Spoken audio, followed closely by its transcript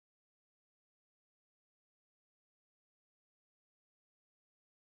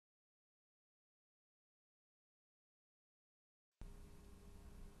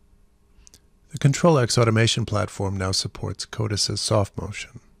ctrlX automation platform now supports CODESYS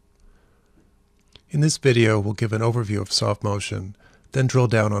SoftMotion. In this video, we'll give an overview of SoftMotion, then drill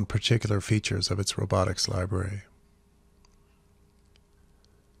down on particular features of its robotics library.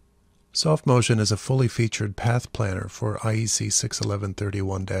 SoftMotion is a fully featured path planner for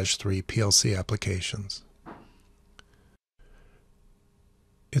IEC61131-3 PLC applications.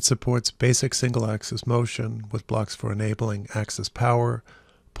 It supports basic single-axis motion with blocks for enabling axis power,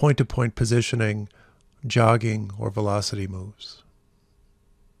 point-to-point positioning, jogging, or velocity moves.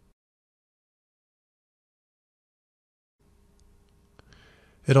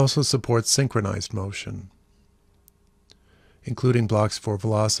 It also supports synchronized motion, including blocks for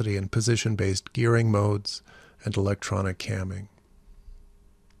velocity and position-based gearing modes and electronic camming.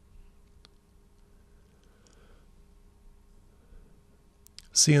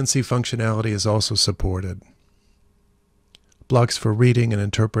 CNC functionality is also supported. Blocks for reading and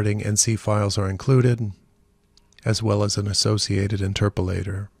interpreting NC files are included, as well as an associated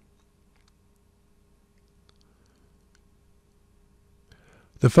interpolator.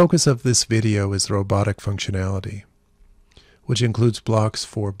 The focus of this video is the robotic functionality, which includes blocks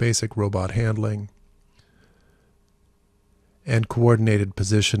for basic robot handling and coordinated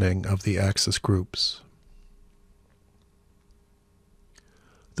positioning of the axis groups.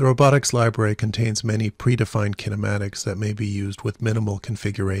 The robotics library contains many predefined kinematics that may be used with minimal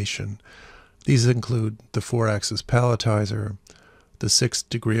configuration. These include the 4-axis palletizer, the 6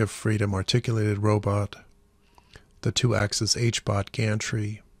 degree of freedom articulated robot, the 2-axis H-bot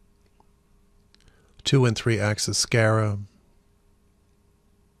gantry, 2 and 3-axis SCARA,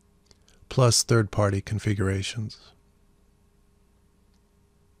 plus third-party configurations.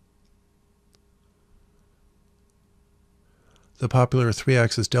 The popular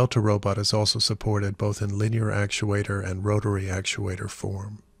 3-axis Delta robot is also supported both in linear actuator and rotary actuator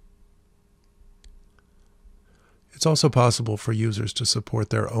form. It's also possible for users to support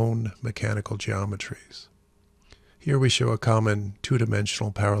their own mechanical geometries. Here we show a common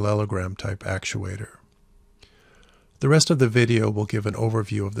two-dimensional parallelogram-type actuator. The rest of the video will give an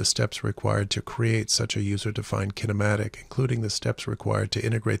overview of the steps required to create such a user-defined kinematic, including the steps required to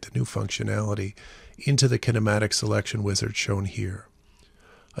integrate the new functionality into the kinematic selection wizard shown here.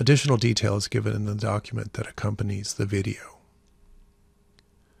 Additional detail is given in the document that accompanies the video.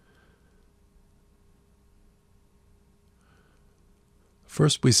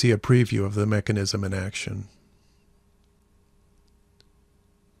 First, we see a preview of the mechanism in action.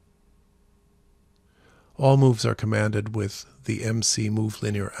 All moves are commanded with the MC Move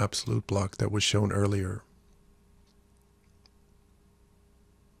Linear Absolute block that was shown earlier.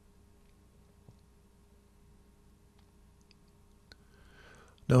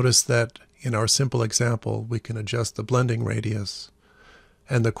 Notice that in our simple example, we can adjust the blending radius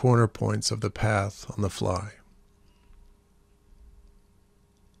and the corner points of the path on the fly.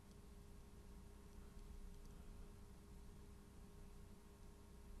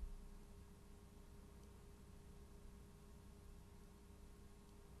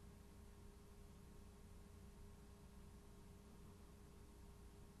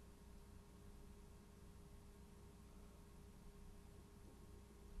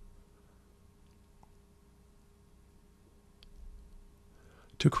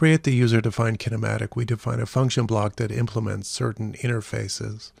 To create the user-defined kinematic, we define a function block that implements certain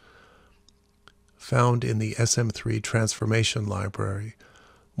interfaces found in the SM3 transformation library,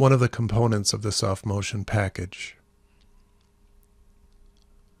 one of the components of the SoftMotion package.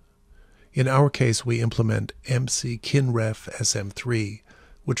 In our case, we implement MC KinRef SM3,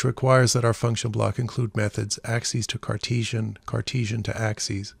 which requires that our function block include methods AxisToCartesian,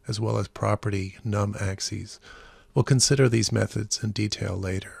 CartesianToAxis, as well as property NumAxis. We'll consider these methods in detail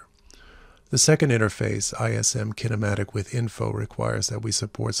later. The second interface, ISM Kinematic with Info, requires that we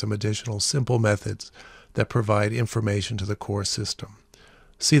support some additional simple methods that provide information to the core system.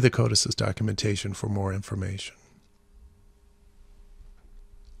 See the CODESYS documentation for more information.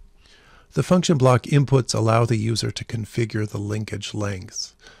 The function block inputs allow the user to configure the linkage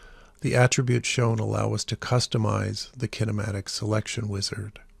lengths. The attributes shown allow us to customize the kinematic selection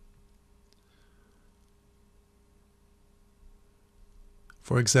wizard.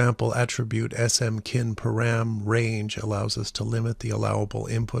 For example, attribute SMKinParam range allows us to limit the allowable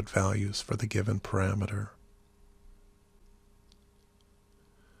input values for the given parameter.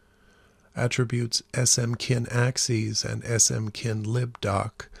 Attributes SMKinAxis and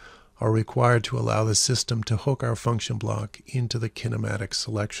SMKinLibDoc are required to allow the system to hook our function block into the kinematic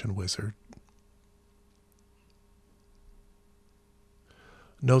selection wizard.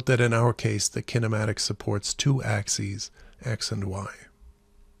 Note that in our case, the kinematic supports two axes, X and Y.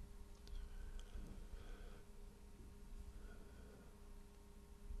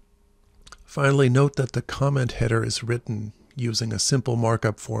 Finally, note that the comment header is written using a simple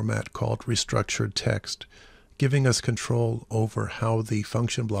markup format called restructured text, giving us control over how the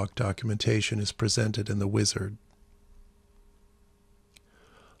function block documentation is presented in the wizard.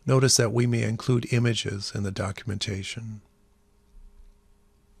 Notice that we may include images in the documentation.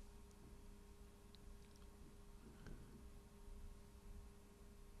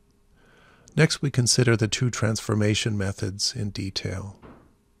 Next, we consider the two transformation methods in detail.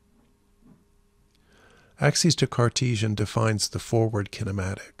 AxisToCartesian defines the forward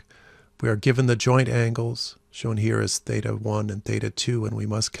kinematic. We are given the joint angles, shown here as θ1 and θ2, and we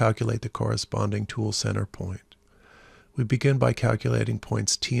must calculate the corresponding tool center point. We begin by calculating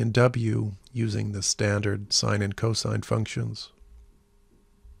points t and w using the standard sine and cosine functions.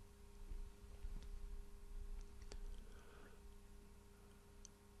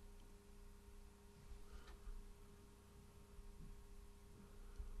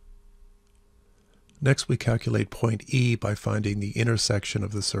 Next, we calculate point E by finding the intersection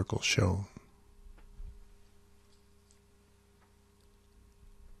of the circles shown.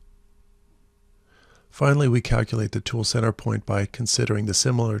 Finally, we calculate the tool center point by considering the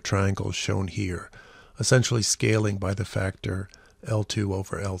similar triangles shown here, essentially scaling by the factor L2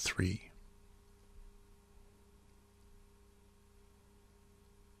 over L3.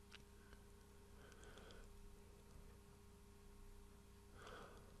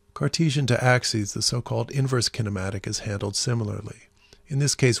 Cartesian to axes, the so-called inverse kinematic, is handled similarly. In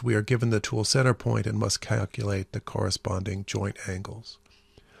this case, we are given the tool center point and must calculate the corresponding joint angles.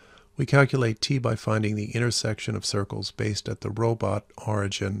 We calculate t by finding the intersection of circles based at the robot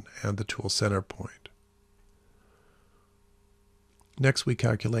origin and the tool center point. Next, we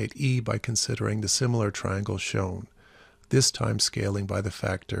calculate e by considering the similar triangles shown, this time scaling by the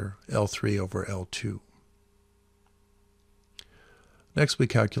factor L3 over L2. Next, we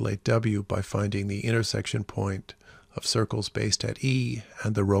calculate w by finding the intersection point of circles based at E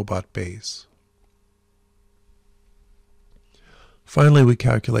and the robot base. Finally, we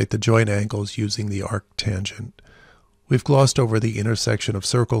calculate the joint angles using the arctangent. We've glossed over the intersection of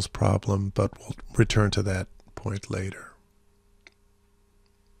circles problem, but we'll return to that point later.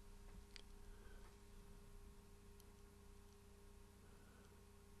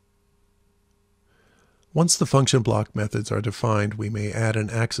 Once the function block methods are defined, we may add an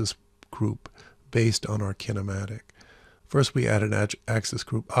axis group based on our kinematic. First, we add an axis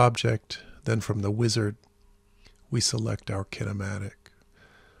group object, then from the wizard, we select our kinematic.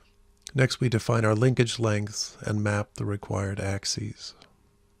 Next, we define our linkage lengths and map the required axes.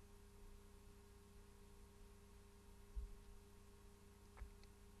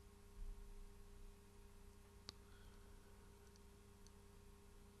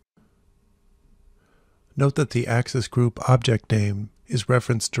 Note that the axis group object name is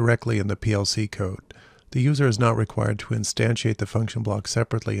referenced directly in the PLC code. The user is not required to instantiate the function block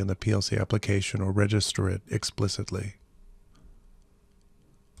separately in the PLC application or register it explicitly.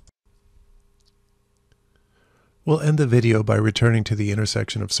 We'll end the video by returning to the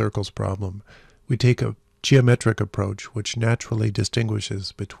intersection of circles problem. We take a geometric approach which naturally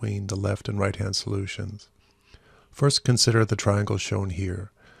distinguishes between the left and right-hand solutions. First, consider the triangles shown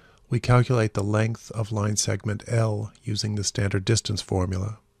here. We calculate the length of line segment L using the standard distance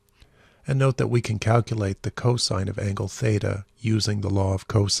formula. And note that we can calculate the cosine of angle theta using the law of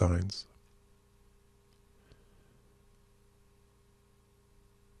cosines.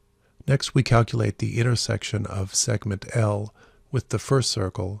 Next, we calculate the intersection of segment L with the first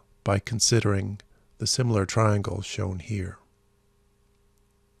circle by considering the similar triangles shown here.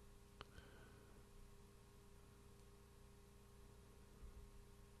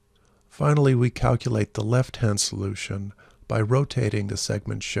 Finally, we calculate the left-hand solution by rotating the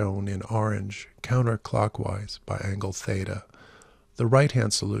segment shown in orange counterclockwise by angle theta. The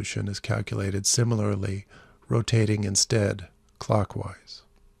right-hand solution is calculated similarly, rotating instead clockwise.